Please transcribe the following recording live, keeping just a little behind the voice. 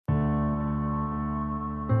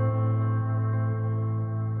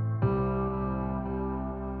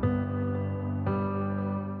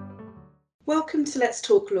Welcome to Let's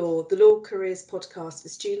Talk Law, the Law Careers podcast for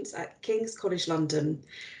students at King's College London.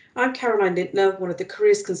 I'm Caroline Lintner, one of the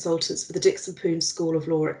careers consultants for the Dixon Poon School of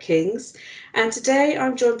Law at King's, and today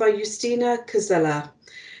I'm joined by Justyna Kurzela.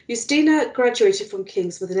 Justyna graduated from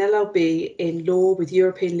King's with an LLB in Law with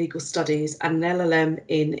European Legal Studies and an LLM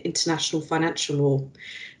in International Financial Law.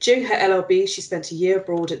 During her LLB, she spent a year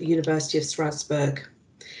abroad at the University of Strasbourg.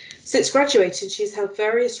 Since graduating, she's held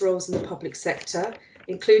various roles in the public sector,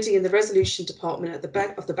 including in the Resolution Department at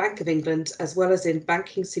the Bank of England, as well as in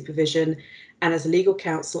banking supervision and as a legal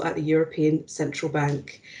counsel at the European Central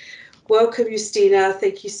Bank. Welcome, Justyna.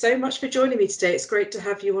 Thank you so much for joining me today. It's great to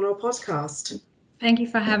have you on our podcast. Thank you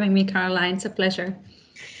for having me, Caroline. It's a pleasure.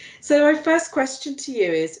 So my first question to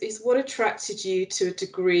you is what attracted you to a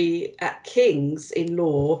degree at King's in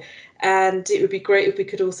law? And it would be great if we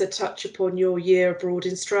could also touch upon your year abroad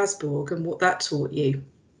in Strasbourg and what that taught you.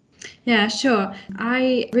 Yeah, sure.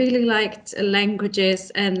 I really liked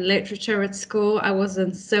languages and literature at school. I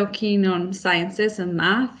wasn't so keen on sciences and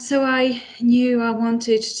math. So I knew I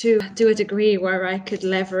wanted to do a degree where I could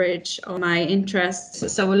leverage on my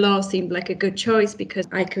interests. So law seemed like a good choice because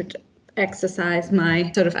I could exercise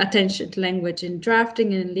my sort of attention to language in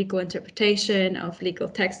drafting and legal interpretation of legal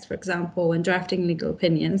text, for example, and drafting legal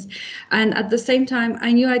opinions. And at the same time,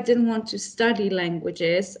 I knew I didn't want to study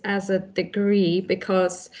languages as a degree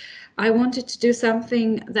because I wanted to do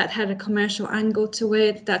something that had a commercial angle to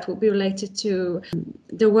it that would be related to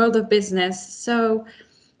the world of business. So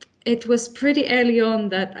it was pretty early on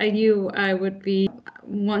that I knew I would be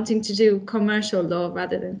wanting to do commercial law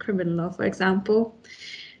rather than criminal law, for example.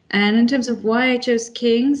 And in terms of why I chose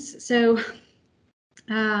King's, so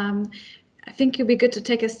I think it'd be good to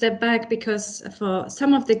take a step back because for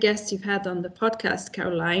some of the guests you've had on the podcast,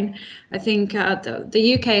 Caroline, I think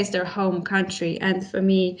the UK is their home country. And for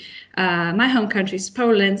me, my home country is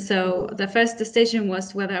Poland. So the first decision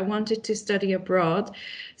was whether I wanted to study abroad.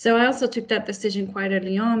 So I also took that decision quite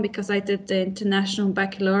early on because I did the International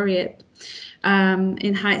Baccalaureate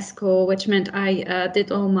in high school, which meant I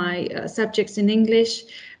did all my subjects in English.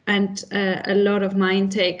 And a lot of my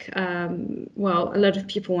intake, a lot of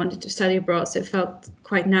people wanted to study abroad, so it felt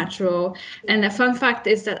quite natural. And a fun fact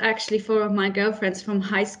is that actually 4 of my girlfriends from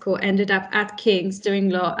high school ended up at King's doing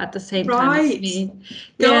law at the same time as me.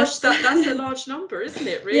 Gosh, yes. That's a large number, isn't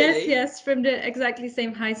it, really? Yes, from the exactly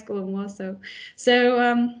same high school in Warsaw.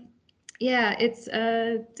 So, yeah, it's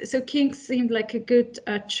so King's seemed like a good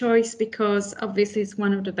choice because obviously it's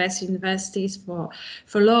one of the best universities for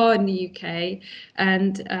law in the UK,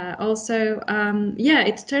 and also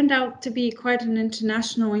it turned out to be quite an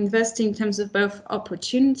international university in terms of both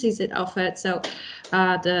opportunities it offered. So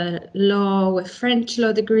the law with French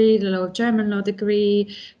law degree, the law of German law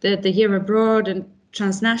degree, the year abroad and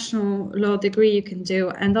transnational law degree you can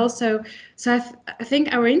do, and also so I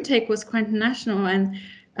think our intake was quite national and.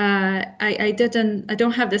 I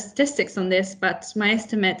don't have the statistics on this, but my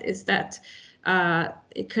estimate is that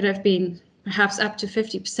it could have been perhaps up to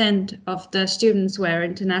 50% of the students were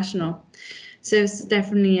international. So it's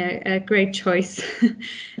definitely a great choice.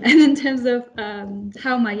 And in terms of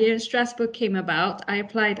how my year in Strasbourg came about, I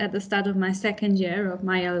applied at the start of my second year of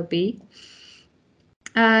my LLB.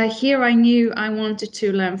 Here I knew I wanted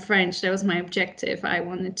to learn French. That was my objective. I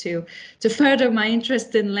wanted to further my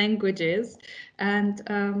interest in languages. And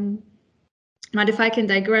but if I can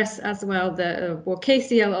digress as well,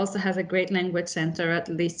 KCL also has a great language center, at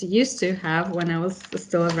least it used to have when I was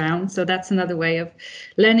still around. So that's another way of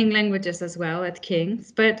learning languages as well at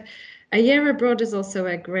King's. But a year abroad is also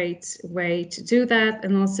a great way to do that,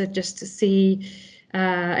 and also just to see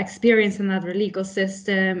experience another legal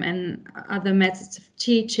system and other methods of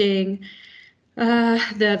teaching.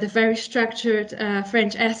 The very structured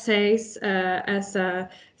French essays,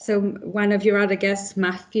 so one of your other guests,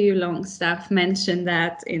 Matthew Longstaff, mentioned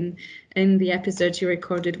that in the episode you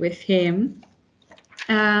recorded with him.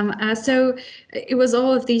 So it was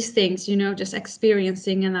all of these things, just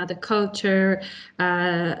experiencing another culture,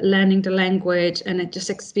 learning the language, and just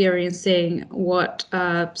experiencing what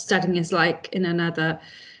studying is like in another,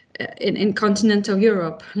 in continental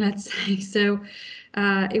Europe, let's say. So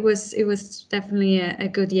it was definitely a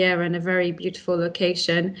good year and a very beautiful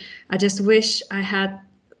location. I just wish I had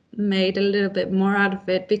made a little bit more out of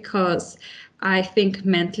it because I think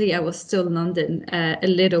mentally I was still in London a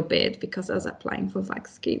little bit because I was applying for VAC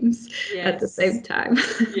schemes at the same time.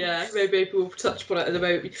 Yeah, maybe we'll touch upon it at the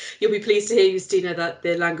moment. You'll be pleased to hear, Justyna, that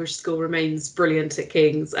the language school remains brilliant at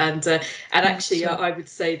King's, and actually, Sure. I would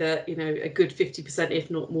say that a good 50%, if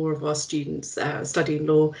not more, of our students studying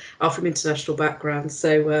law are from international backgrounds.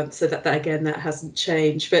 So that again, that hasn't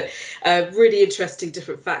changed. But really interesting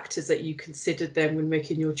different factors that you considered then when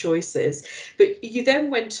making your choices. But you then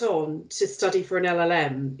went on to study for an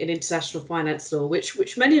LLM in international finance law,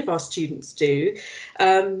 which many of our students do.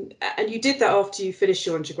 And you did that after you finished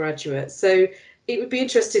your undergraduate. So it would be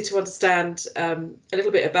interesting to understand a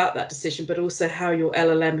little bit about that decision, but also how your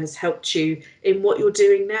LLM has helped you in what you're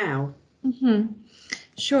doing now. Mm-hmm.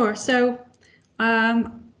 Sure. So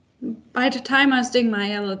by the time I was doing my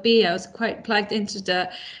LLB, I was quite plugged into the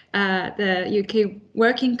UK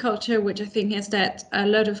working culture, which I think is that a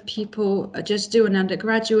lot of people just do an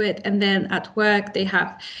undergraduate and then at work they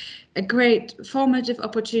have a great formative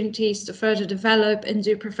opportunities to further develop and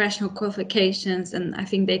do professional qualifications. And I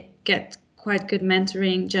think they get quite good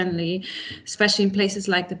mentoring generally, especially in places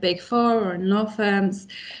like the Big Four or in law firms.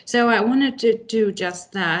 So I wanted to do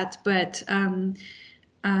just that, but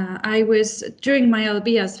I was, during my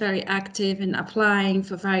LB, I was very active in applying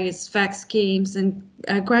for various VAC schemes and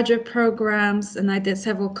graduate programs, and I did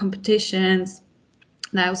several competitions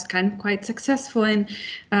that I was kind of quite successful in.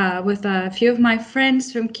 With a few of my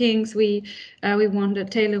friends from King's, we won the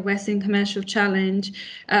Taylor Wessing Commercial Challenge.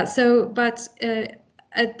 But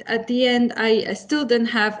at the end, I still didn't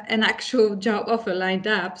have an actual job offer lined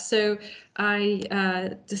up, so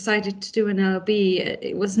I decided to do an LB.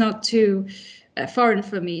 It was not too foreign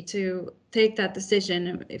for me to take that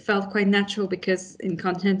decision. It felt quite natural because in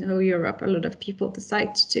continental Europe, a lot of people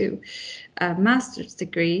decide to do master's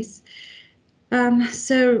degrees.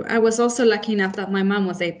 So I was also lucky enough that my mum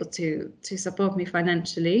was able to support me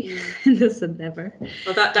financially in this endeavor.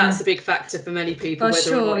 Well, that's a big factor for many people, For whether or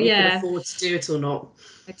sure, not you can yeah. afford to do it or not.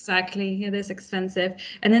 Exactly, it is expensive.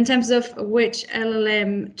 And in terms of which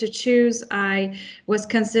LLM to choose, I was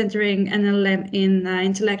considering an LLM in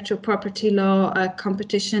intellectual property law,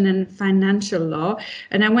 competition and financial law.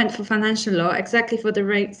 And I went for financial law exactly for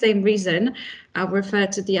the same reason. I'll refer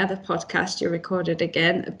to the other podcast you recorded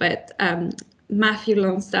again, but Matthew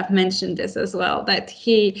Longstaff mentioned this as well, that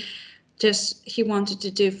he wanted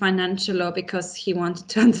to do financial law because he wanted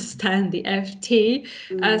to understand the FT.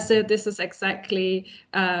 So this is exactly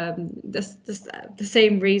the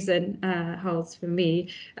same reason holds for me.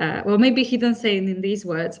 Well, maybe he didn't say it in these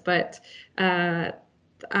words, but I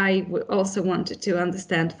also wanted to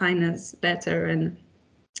understand finance better and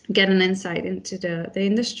get an insight into the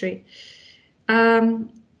industry.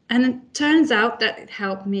 And it turns out that it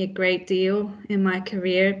helped me a great deal in my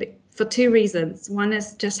career for two reasons. One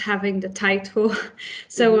is just having the title.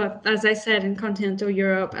 So as I said, in continental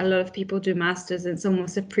Europe, a lot of people do masters. It's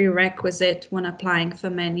almost a prerequisite when applying for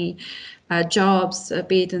many jobs,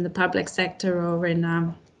 be it in the public sector or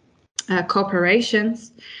in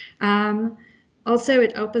corporations. Also,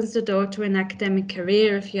 it opens the door to an academic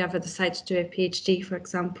career if you ever decide to do a PhD, for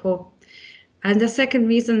example. And the second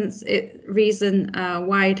reason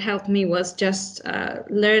why it helped me was just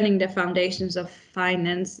learning the foundations of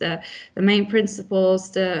finance, the main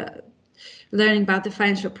principles, the learning about the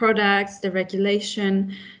financial products, the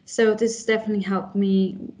regulation. So this definitely helped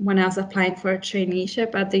me when I was applying for a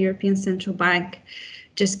traineeship at the European Central Bank.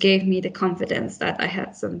 Just gave me the confidence that I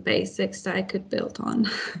had some basics that I could build on.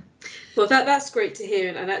 Well, that's great to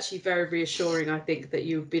hear, and actually very reassuring. I think that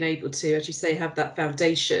you've been able to, as you say, have that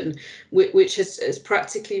foundation, which has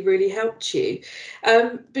practically really helped you.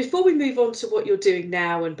 Before we move on to what you're doing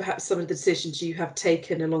now, and perhaps some of the decisions you have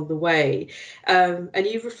taken along the way, and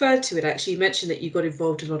you referred to it actually. You mentioned that you got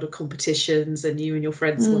involved in a lot of competitions, and you and your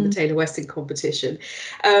friends won the Taylor Wessing competition.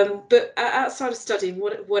 But outside of studying,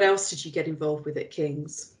 what else did you get involved with at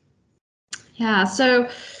King's? Yeah, so.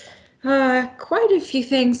 Quite a few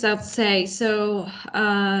things I'd say. So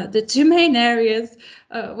the two main areas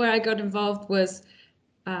where I got involved was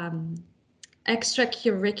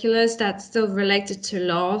extracurriculars that's still related to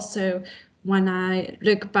law. So when I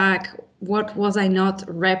look back, what was I not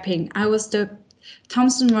repping? I was the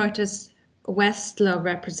Thomson Reuters West Law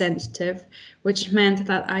representative, which meant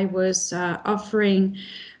that I was offering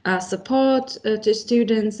support to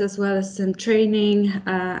students as well as some training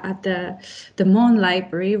at the Mon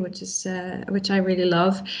Library, which I really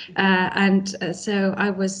love, so I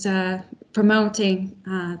was promoting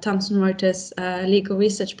Thomson Reuters legal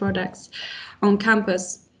research products on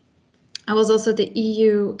campus. I was also the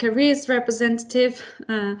EU careers representative,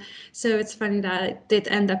 so it's funny that I did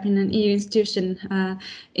end up in an EU institution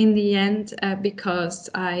in the end because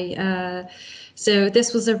so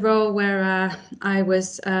this was a role where I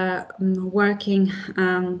was working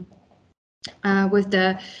with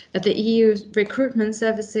the EU recruitment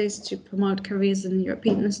services to promote careers in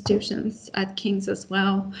European institutions at King's as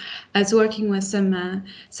well. I was working with some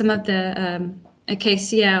of the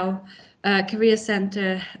KCL Career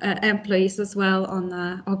Centre employees as well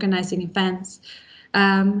on organizing events.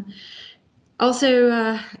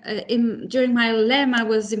 Also, during my LLM, I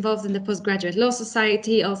was involved in the Postgraduate Law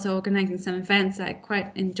Society, also organizing some events. I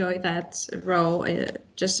quite enjoy that role,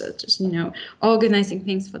 just organizing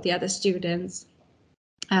things for the other students.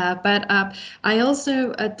 But I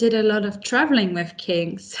also did a lot of traveling with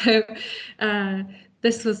King, so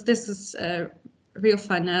this was real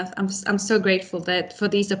fun. I'm so grateful for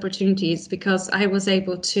these opportunities because I was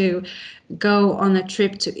able to go on a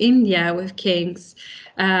trip to India with King's,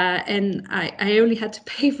 and I only had to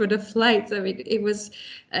pay for the flights. I mean, it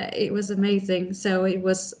was amazing. So it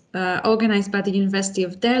was organized by the University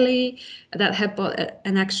of Delhi that had bought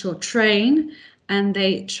an actual train. And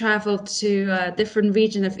they traveled to a different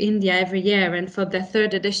region of India every year. And for the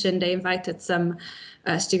third edition, they invited some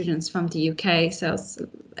students from the UK. So I was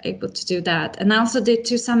able to do that. And I also did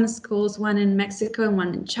 2 summer schools, one in Mexico and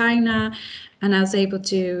one in China. And I was able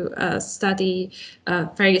to study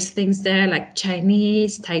various things there, like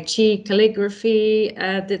Chinese, Tai Chi, calligraphy,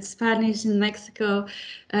 did Spanish in Mexico.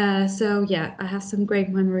 So yeah, I have some great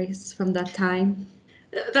memories from that time.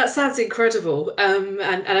 That sounds incredible, and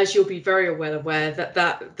as you'll be very well aware,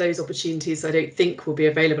 that those opportunities I don't think will be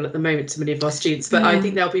available at the moment to many of our students, but I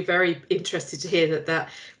think they'll be very interested to hear that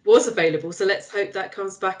was available. So let's hope that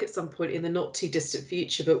comes back at some point in the not too distant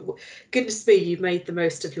future. But goodness me, you've made the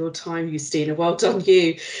most of your time, Justyna. Well done,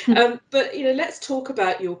 you. But let's talk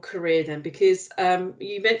about your career then, because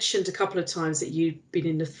you mentioned a couple of times that you've been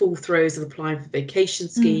in the full throes of applying for vacation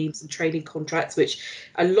schemes and training contracts, which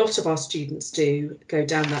a lot of our students do go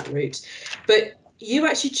down that route. But you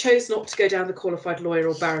actually chose not to go down the qualified lawyer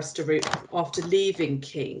or barrister route after leaving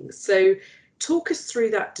King's. So talk us through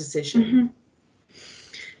that decision.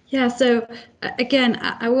 Yeah, so again,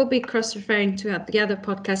 I will be cross-referring to the other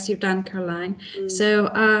podcast you've done, Caroline.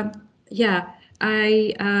 So yeah,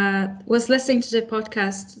 I was listening to the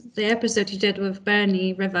podcast, the episode you did with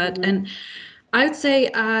Bernie Rivard, and I would say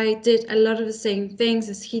I did a lot of the same things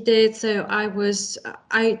as he did. So I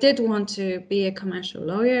did want to be a commercial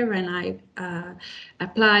lawyer, and I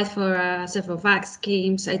applied for several VAC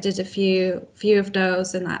schemes. I did a few of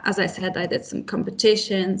those, and as I said, I did some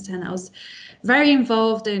competitions, and I was very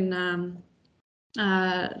involved in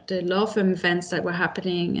the law firm events that were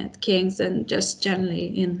happening at King's and just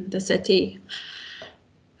generally in the city.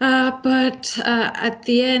 But at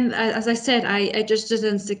the end, as I said, I just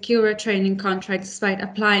didn't secure a training contract despite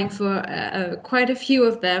applying for quite a few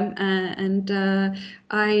of them.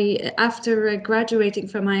 After graduating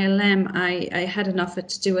from ILM, I had an offer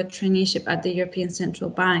to do a traineeship at the European Central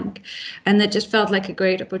Bank. And it just felt like a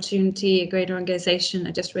great opportunity, a great organization.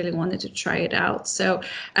 I just really wanted to try it out. So,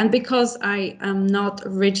 and because I am not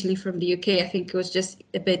originally from the UK, I think it was just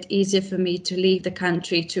a bit easier for me to leave the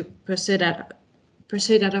country to pursue that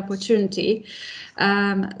opportunity.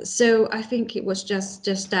 So I think it was just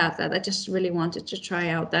that I just really wanted to try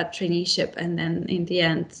out that traineeship, and then in the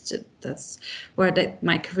end, that's where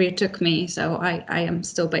my career took me. So I am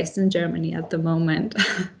still based in Germany at the moment.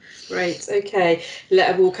 Right. Okay.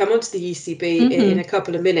 We'll come on to the UCB in a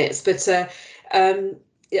couple of minutes, but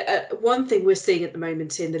one thing we're seeing at the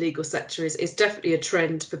moment in the legal sector is definitely a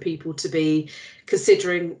trend for people to be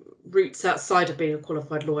considering routes outside of being a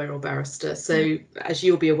qualified lawyer or barrister. So as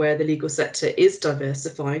you'll be aware, the legal sector is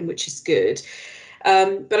diversifying, which is good.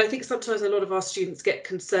 But I think sometimes a lot of our students get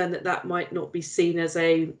concerned that might not be seen as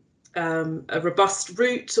a robust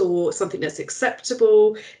route or something that's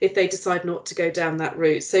acceptable if they decide not to go down that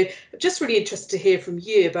route. So I'm just really interested to hear from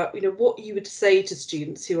you about what you would say to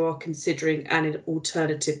students who are considering an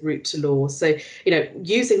alternative route to law. So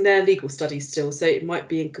using their legal studies still, so it might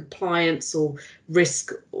be in compliance or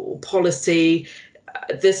risk or policy.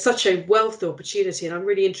 There's such a wealth of opportunity, and I'm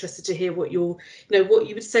really interested to hear what you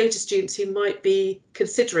would say to students who might be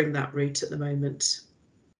considering that route at the moment.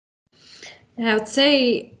 I would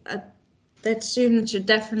say that students should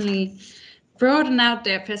definitely broaden out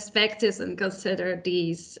their perspectives and consider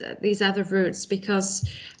these other routes, because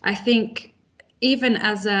I think even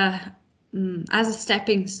as a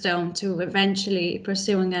stepping stone to eventually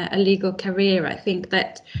pursuing a legal career, I think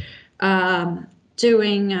that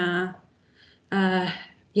doing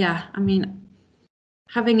I mean,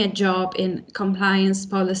 having a job in compliance,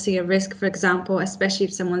 policy, or risk, for example, especially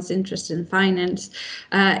if someone's interested in finance,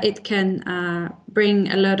 it can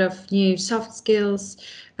bring a lot of new soft skills.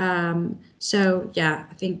 So yeah,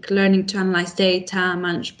 I think learning to analyze data,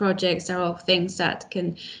 manage projects are all things that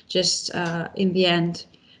can just, in the end,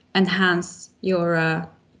 enhance your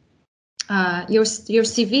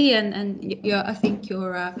CV and your, I think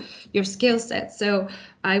your skill set. So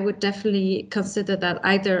I would definitely consider that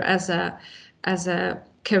either as a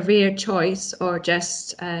career choice or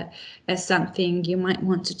just as something you might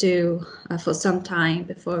want to do for some time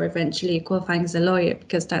before eventually qualifying as a lawyer,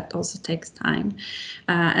 because that also takes time,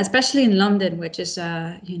 especially in London, which is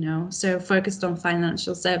so focused on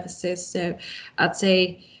financial services. So I'd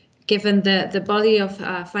say, given the body of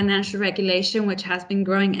financial regulation, which has been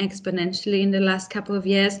growing exponentially in the last couple of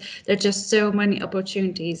years, there are just so many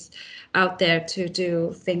opportunities out there to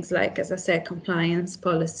do things like, as I said, compliance,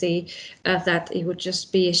 policy, that it would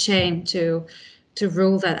just be a shame to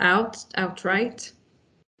rule that outright.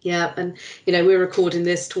 Yeah, and we're recording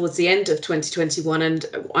this towards the end of 2021, and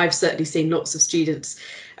I've certainly seen lots of students,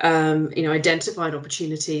 identifying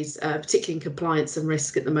opportunities, particularly in compliance and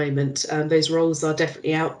risk at the moment. Those roles are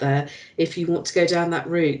definitely out there if you want to go down that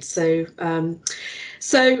route. So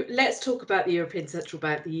let's talk about the European Central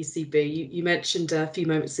Bank, the ECB. You mentioned a few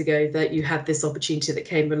moments ago that you had this opportunity that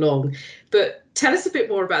came along, but tell us a bit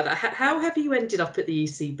more about that. How have you ended up at the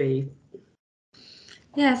ECB?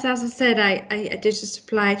 Yes, as I said, I just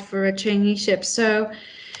applied for a traineeship. So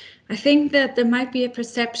I think that there might be a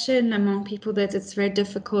perception among people that it's very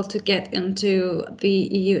difficult to get into the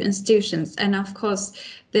EU institutions. And of course,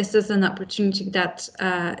 this is an opportunity that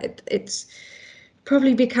it's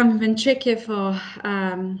probably become even trickier for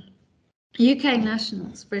UK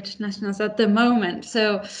nationals, British nationals at the moment.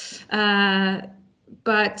 So,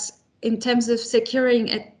 but in terms of securing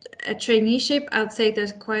a traineeship, I'd say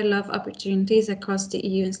there's quite a lot of opportunities across the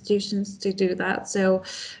EU institutions to do that. So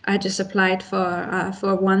I just applied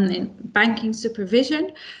for one in banking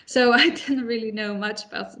supervision. So I didn't really know much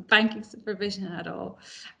about banking supervision at all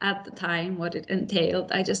at the time, what it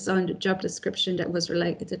entailed. I just saw in the job description that was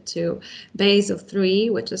related to Basel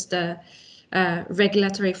III, which is the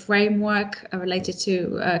regulatory framework related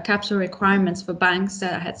to capital requirements for banks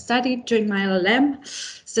that I had studied during my LLM.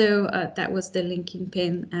 So that was the linking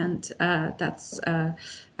pin, and that's I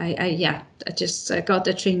just got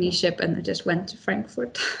the traineeship and I just went to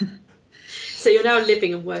Frankfurt. So you're now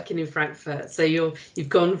living and working in Frankfurt. So you've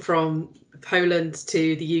gone from Poland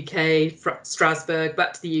to the UK, Strasbourg,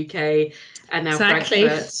 back to the UK, and now Exactly.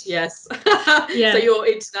 Frankfurt. Yes. Yeah. So your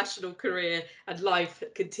international career and life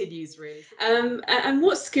continues, really. And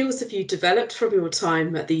what skills have you developed from your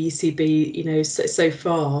time at the ECB, so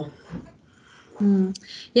far?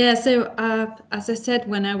 Yeah, so as I said,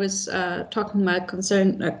 when I was talking about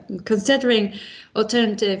considering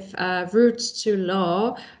alternative routes to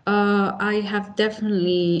law, I have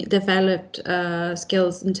definitely developed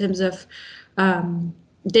skills in terms of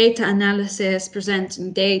data analysis,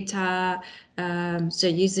 presenting data, so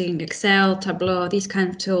using Excel, Tableau, these kind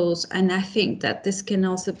of tools. And I think that this can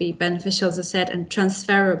also be beneficial, as I said, and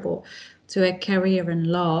transferable to a career in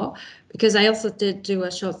law, because I also did do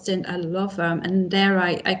a short stint at a law firm, and there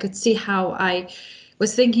I could see how I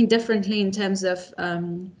was thinking differently in terms of,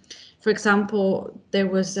 for example, there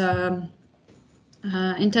was in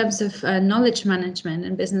terms of knowledge management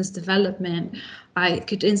and business development, I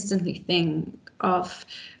could instantly think of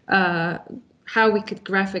how we could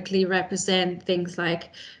graphically represent things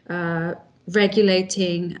like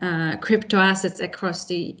regulating crypto assets across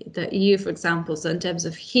the EU, for example, so in terms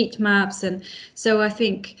of heat maps. And so I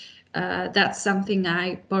think that's something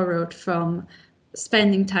I borrowed from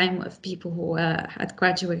spending time with people who had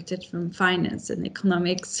graduated from finance and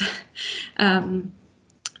economics.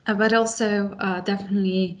 But also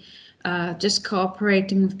definitely just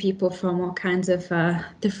cooperating with people from all kinds of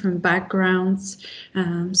different backgrounds.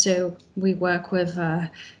 So we work with, all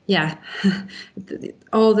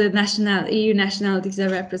the EU nationalities are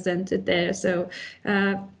represented there. So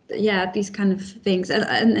these kind of things.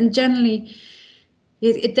 And generally,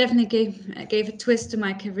 it definitely gave a twist to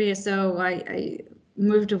my career. So I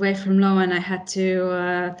moved away from law, and I had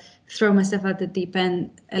to throw myself at the deep end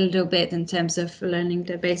a little bit in terms of learning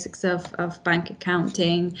the basics of bank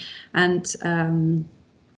accounting. And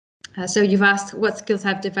so you've asked what skills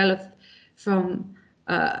I've developed from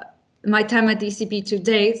my time at DCB to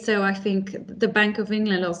date. So I think the Bank of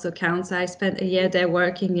England also counts. I spent a year there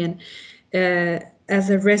working in as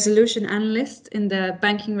a resolution analyst in the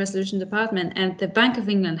banking resolution department, and the Bank of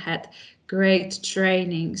England had great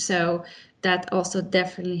training. So that also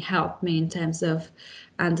definitely helped me in terms of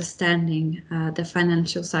understanding the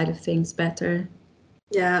financial side of things better.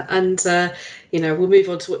 Yeah, and we'll move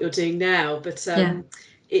on to what you're doing now, but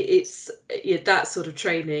it's that sort of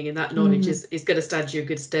training and that knowledge is going to stand you in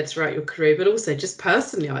good stead throughout your career, but also just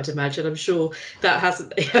personally, I'd imagine. I'm sure that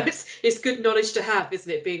hasn't. It's good knowledge to have,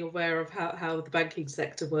 isn't it? Being aware of how the banking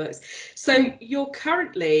sector works. So you're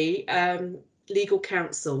currently legal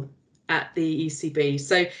counsel at the ECB.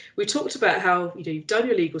 So we talked about how you've done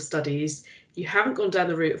your legal studies. You haven't gone down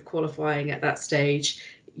the route of qualifying at that stage.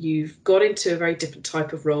 You've got into a very different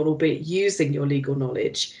type of role, albeit using your legal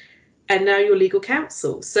knowledge, and now you're legal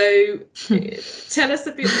counsel. So tell us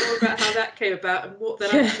a bit more about how that came about and what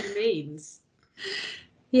that actually means.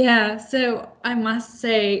 Yeah, so I must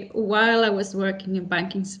say, while I was working in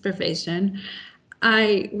banking supervision,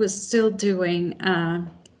 I was still doing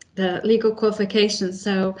the legal qualifications.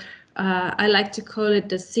 So I like to call it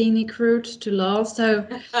the scenic route to law. So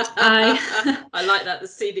I like that, the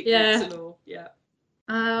scenic route to law. Yeah.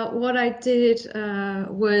 What I did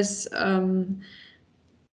was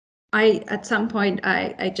at some point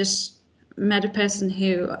I just met a person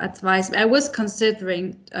who advised me. I was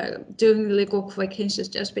considering doing legal qualifications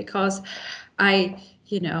just because I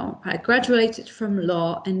graduated from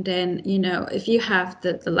law, and then if you have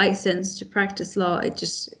the license to practice law, it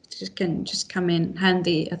just can come in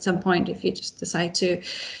handy at some point if you just decide to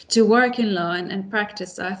work in law and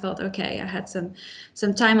practice. So I thought, okay, I had some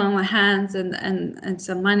time on my hands and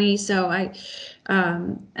some money, so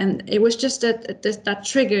and it was just that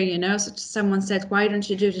trigger, so someone said, why don't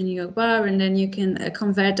you do the New York bar, and then you can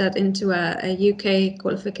convert that into a UK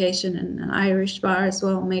qualification and an Irish bar as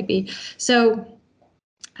well, maybe. So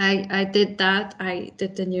I did that. I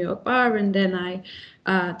did the New York bar, and then I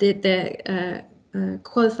did the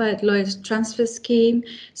qualified lawyers transfer scheme.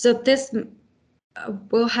 So this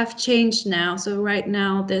will have changed now. So right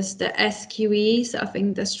now there's the SQE. So I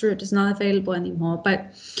think this route is not available anymore, but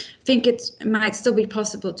I think it might still be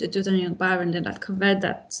possible to do the New York bar, and then I'd convert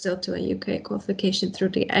that still to a UK qualification through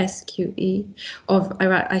the SQE, or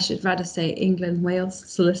I should rather say England Wales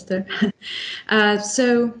solicitor.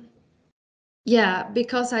 So yeah,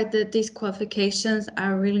 because I did these qualifications, I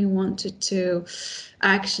really wanted to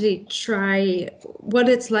actually try what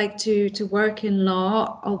it's like to work in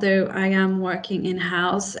law, although I am working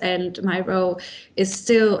in-house and my role is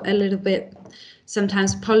still a little bit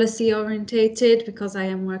sometimes policy orientated because I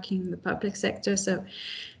am working in the public sector. So,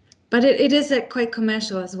 but it is quite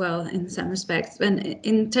commercial as well in some respects. And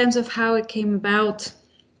in terms of how it came about,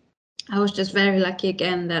 I was just very lucky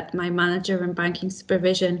again that my manager in banking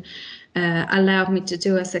supervision allowed me to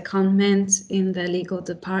do a secondment in the legal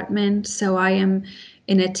department. So I am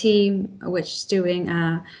in a team which is doing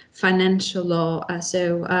financial law.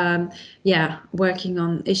 Working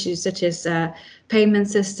on issues such as payment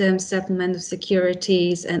systems, settlement of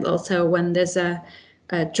securities, and also when there's a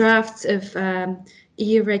draft of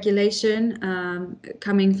EU regulation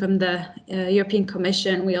coming from the European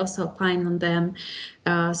Commission, we also opine on them.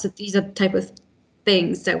 So these are the type of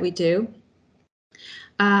things that we do.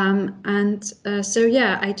 I've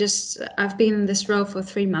been in this role for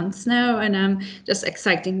 3 months now, and I'm just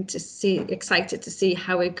excited to see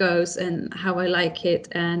how it goes and how I like it.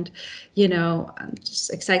 And, I'm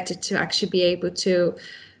just excited to actually be able to,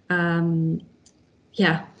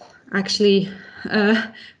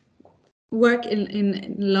 work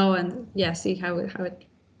in law and see how it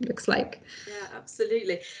looks like. Yeah,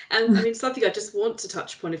 absolutely. And I mean, something I just want to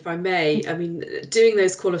touch upon, if I may, I mean, doing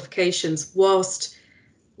those qualifications whilst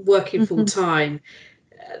working full time,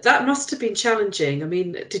 that must have been challenging. I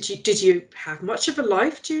mean, did you have much of a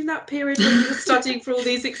life during that period when you were studying for all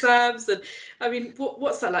these exams? And I mean,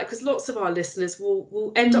 what's that like? Because lots of our listeners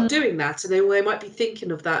will end up doing that, and they might be thinking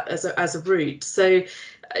of that as a route. So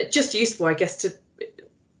just useful, I guess, to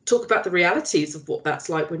talk about the realities of what that's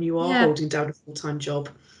like when you are holding down a full-time job.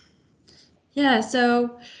 Yeah,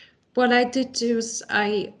 so what I did do is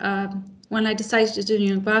when I decided to do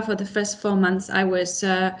New York Bar for the first 4 months, I was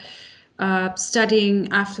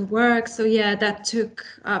studying after work. So yeah, that took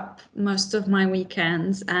up most of my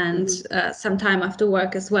weekends and some time after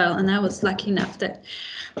work as well. And I was lucky enough that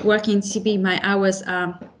working CB, my hours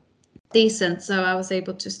are decent, so I was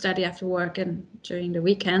able to study after work and during the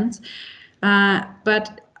weekends.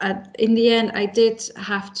 But in the end, I did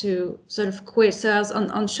have to sort of quit. So I was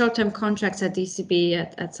on short-term contracts at DCB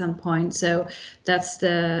at some point. So that's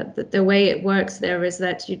the way it works there, is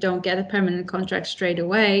that you don't get a permanent contract straight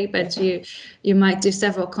away, but you might do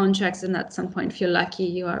several contracts, and at some point, if you're lucky,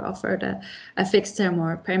 you are offered a fixed term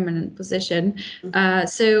or a permanent position.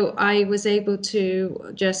 So I was able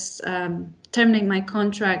to just terminate my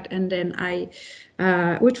contract, and then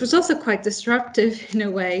which was also quite disruptive in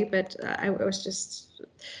a way, but I was just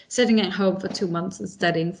sitting at home for 2 months and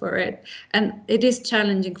studying for it. And it is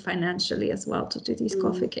challenging financially as well to do these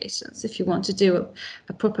qualifications. If you want to do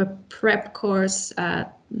a proper prep course,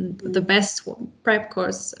 the best prep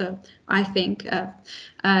course, I think,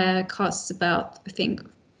 costs about,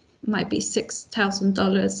 might be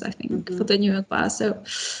 $6,000, I think, for the newer class. So,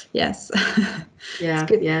 yes. Yeah,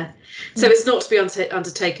 yeah. So it's not to be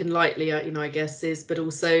undertaken lightly, I guess, but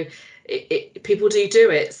also people do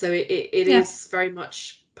it. So it is very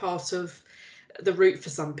much part of the route for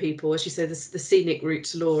some people, as you say, the scenic route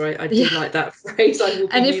to law. I do like that phrase. I will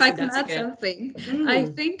be and if I using can that add again. something, I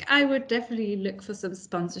think I would definitely look for some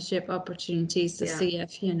sponsorship opportunities to see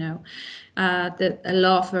if, that a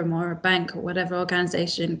law firm or a bank or whatever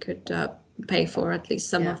organization could pay for at least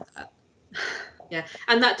some of that. Yeah,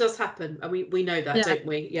 and that does happen, and we know that, don't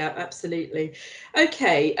we? Yeah, absolutely.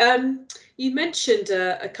 Okay, you mentioned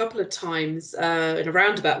a couple of times in a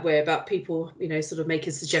roundabout way about people, sort of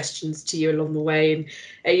making suggestions to you along the way, and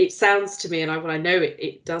it sounds to me, and I know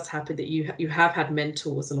it does happen, that you have had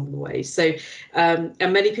mentors along the way. So, and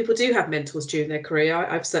many people do have mentors during their career.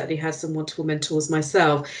 I've certainly had some wonderful mentors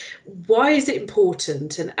myself. Why is it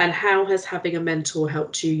important, and how has having a mentor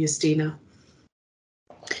helped you, Justyna?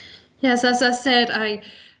 Yes, as I said, I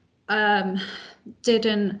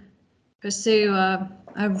didn't pursue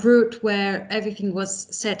a route where everything was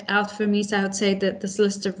set out for me. So I would say that the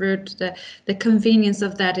solicitor route, the convenience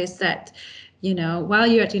of that is that, while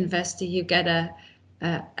you're at university, you get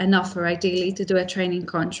an offer ideally to do a training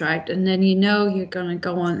contract, and then you're going to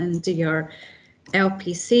go on and do your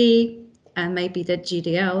LPC and maybe the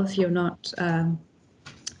GDL if you're not.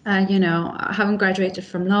 Haven't graduated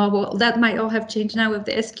from law. Well, that might all have changed now with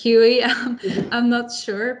the SQE. I'm not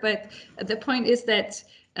sure, but the point is that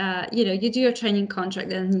you do your training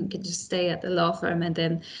contract and you can just stay at the law firm, and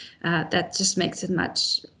then that just makes it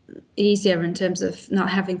much easier in terms of not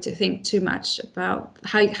having to think too much about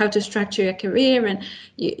how to structure your career, and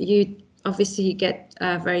you obviously get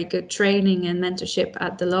very good training and mentorship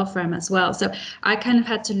at the law firm as well. So I kind of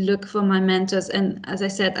had to look for my mentors. And as I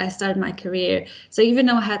said, I started my career. So even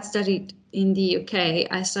though I had studied in the UK,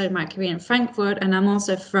 I started my career in Frankfurt, and I'm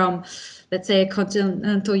also from, let's say, a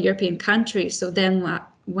continental European country. So then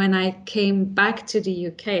when I came back to the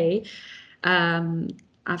UK,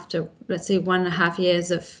 after, let's say, 1.5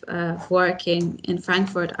 years of working in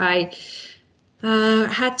Frankfurt, I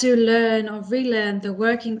had to learn or relearn the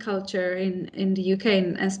working culture in the UK,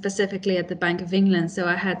 and specifically at the Bank of England. So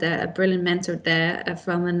I had a brilliant mentor there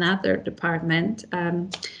from another department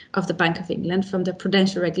of the Bank of England, from the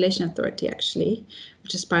Prudential Regulation Authority, actually,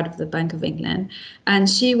 which is part of the Bank of England. And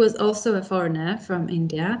she was also a foreigner from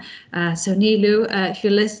India. So Nilu, if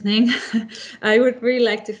you're listening, I would really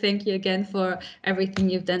like to thank you again for everything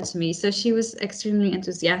you've done to me. So she was extremely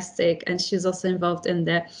enthusiastic, and she was also involved in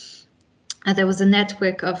there was a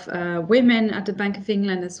network of women at the Bank of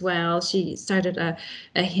England as well. She started a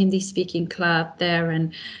Hindi-speaking club there,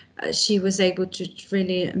 and she was able to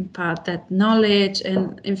really impart that knowledge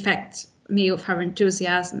and, in fact, me of her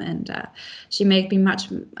enthusiasm. And she made me much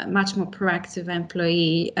more proactive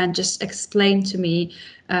employee, and just explained to me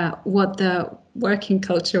what the working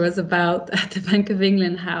culture was about at the Bank of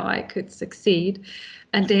England, how I could succeed.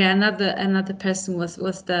 And then another person was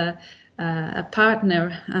a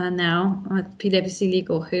partner now at PwC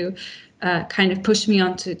Legal, who kind of pushed me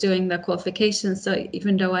on to doing the qualifications. So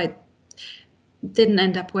even though I didn't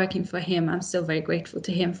end up working for him, I'm still very grateful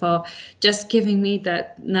to him for just giving me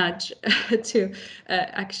that nudge to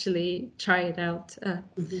actually try it out.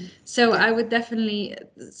 So I would definitely,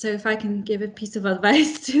 so if I can give a piece of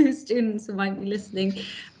advice to students who might be listening,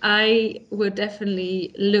 I would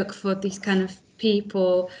definitely look for these kind of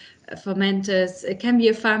people, for mentors. It can be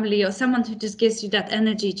a family or someone who just gives you that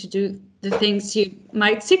energy to do the things you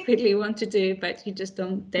might secretly want to do, but you just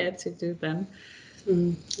don't dare to do them.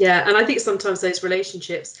 Yeah, and I think sometimes those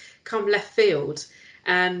relationships come left field,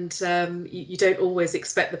 and you don't always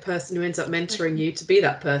expect the person who ends up mentoring you to be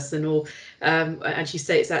that person. Or and you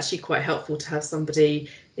say it's actually quite helpful to have somebody,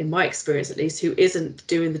 in my experience at least, who isn't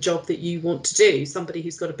doing the job that you want to do, somebody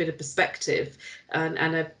who's got a bit of perspective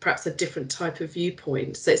and perhaps a different type of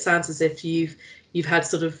viewpoint. So it sounds as if you've had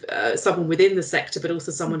sort of someone within the sector, but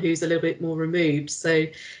also someone who's a little bit more removed. So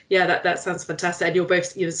yeah, that sounds fantastic. And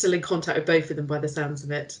you're still in contact with both of them by the sounds of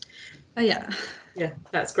it. Oh, yeah. Yeah,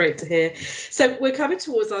 that's great to hear. So we're coming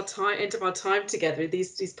towards our end of our time together.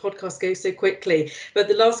 These podcasts go so quickly. But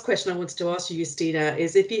the last question I wanted to ask you, Justyna,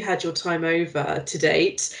 is if you had your time over to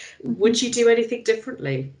date, would you do anything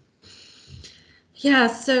differently? Yeah,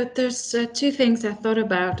 so there's two things I thought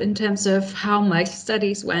about in terms of how my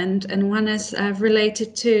studies went, and one is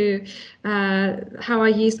related to how I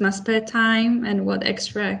used my spare time and what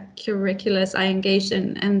extracurriculars I engaged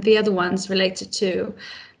in, and the other one's related to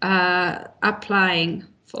applying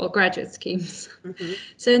for graduate schemes. Mm-hmm.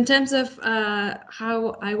 So in terms of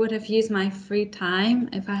how I would have used my free time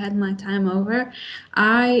if I had my time over,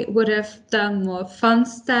 I would have done more fun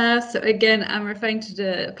stuff. So again, I'm referring to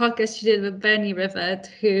the podcast she did with Bernie Rivett,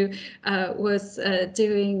 who was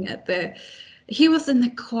doing he was in the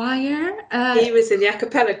choir. He was in the a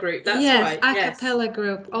cappella group, that's Yes, right, a yes. cappella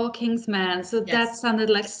group, All King's Men. So that Yes. sounded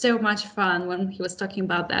like so much fun when he was talking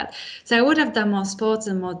about that. So I would have done more sports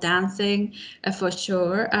and more dancing for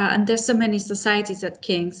sure. And there's so many societies at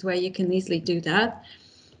King's where you can easily do that.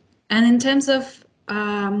 And in terms of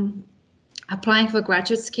applying for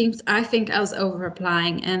graduate schemes, I think I was over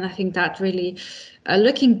applying. And I think that really,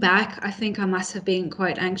 looking back, I think I must have been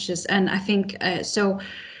quite anxious. And I think so.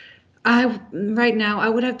 Right now I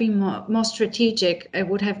would have been more strategic. It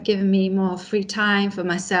would have given me more free time for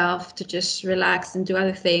myself to just relax and do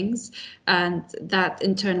other things, and that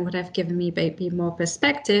in turn would have given me maybe more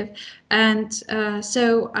perspective. And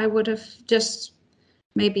so I would have just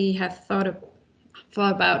maybe have thought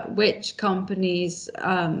about which companies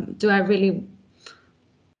do I really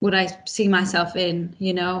would I see myself in,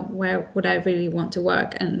 where would I really want to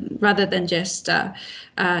work? And rather than just,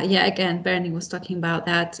 yeah, again, Bernie was talking about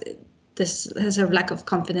that. This has a lack of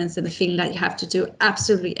confidence and the feeling that you have to do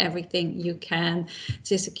absolutely everything you can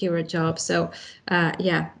to secure a job. So,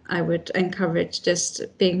 yeah, I would encourage just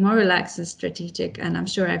being more relaxed and strategic, and I'm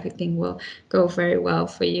sure everything will go very well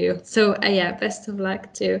for you. So, yeah, best of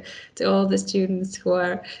luck to all the students who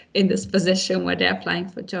are in this position where they're applying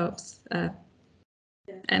for jobs.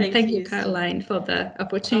 And thank you, Caroline, for the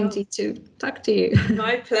opportunity to talk to you.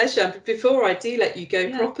 My pleasure. Before I do let you go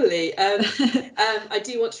properly, I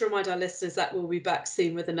do want to remind our listeners that we'll be back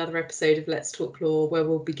soon with another episode of Let's Talk Law, where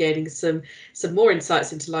we'll be gaining some more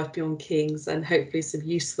insights into life beyond King's and hopefully some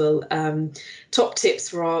useful top tips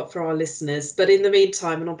for our listeners. But in the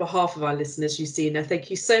meantime, and on behalf of our listeners, Justyna, thank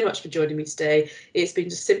you so much for joining me today. It's been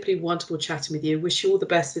just simply wonderful chatting with you. Wish you all the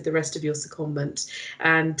best with the rest of your secondment,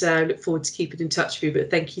 and look forward to keeping in touch with you. But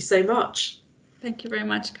thank you so much. Thank you very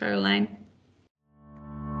much, Caroline.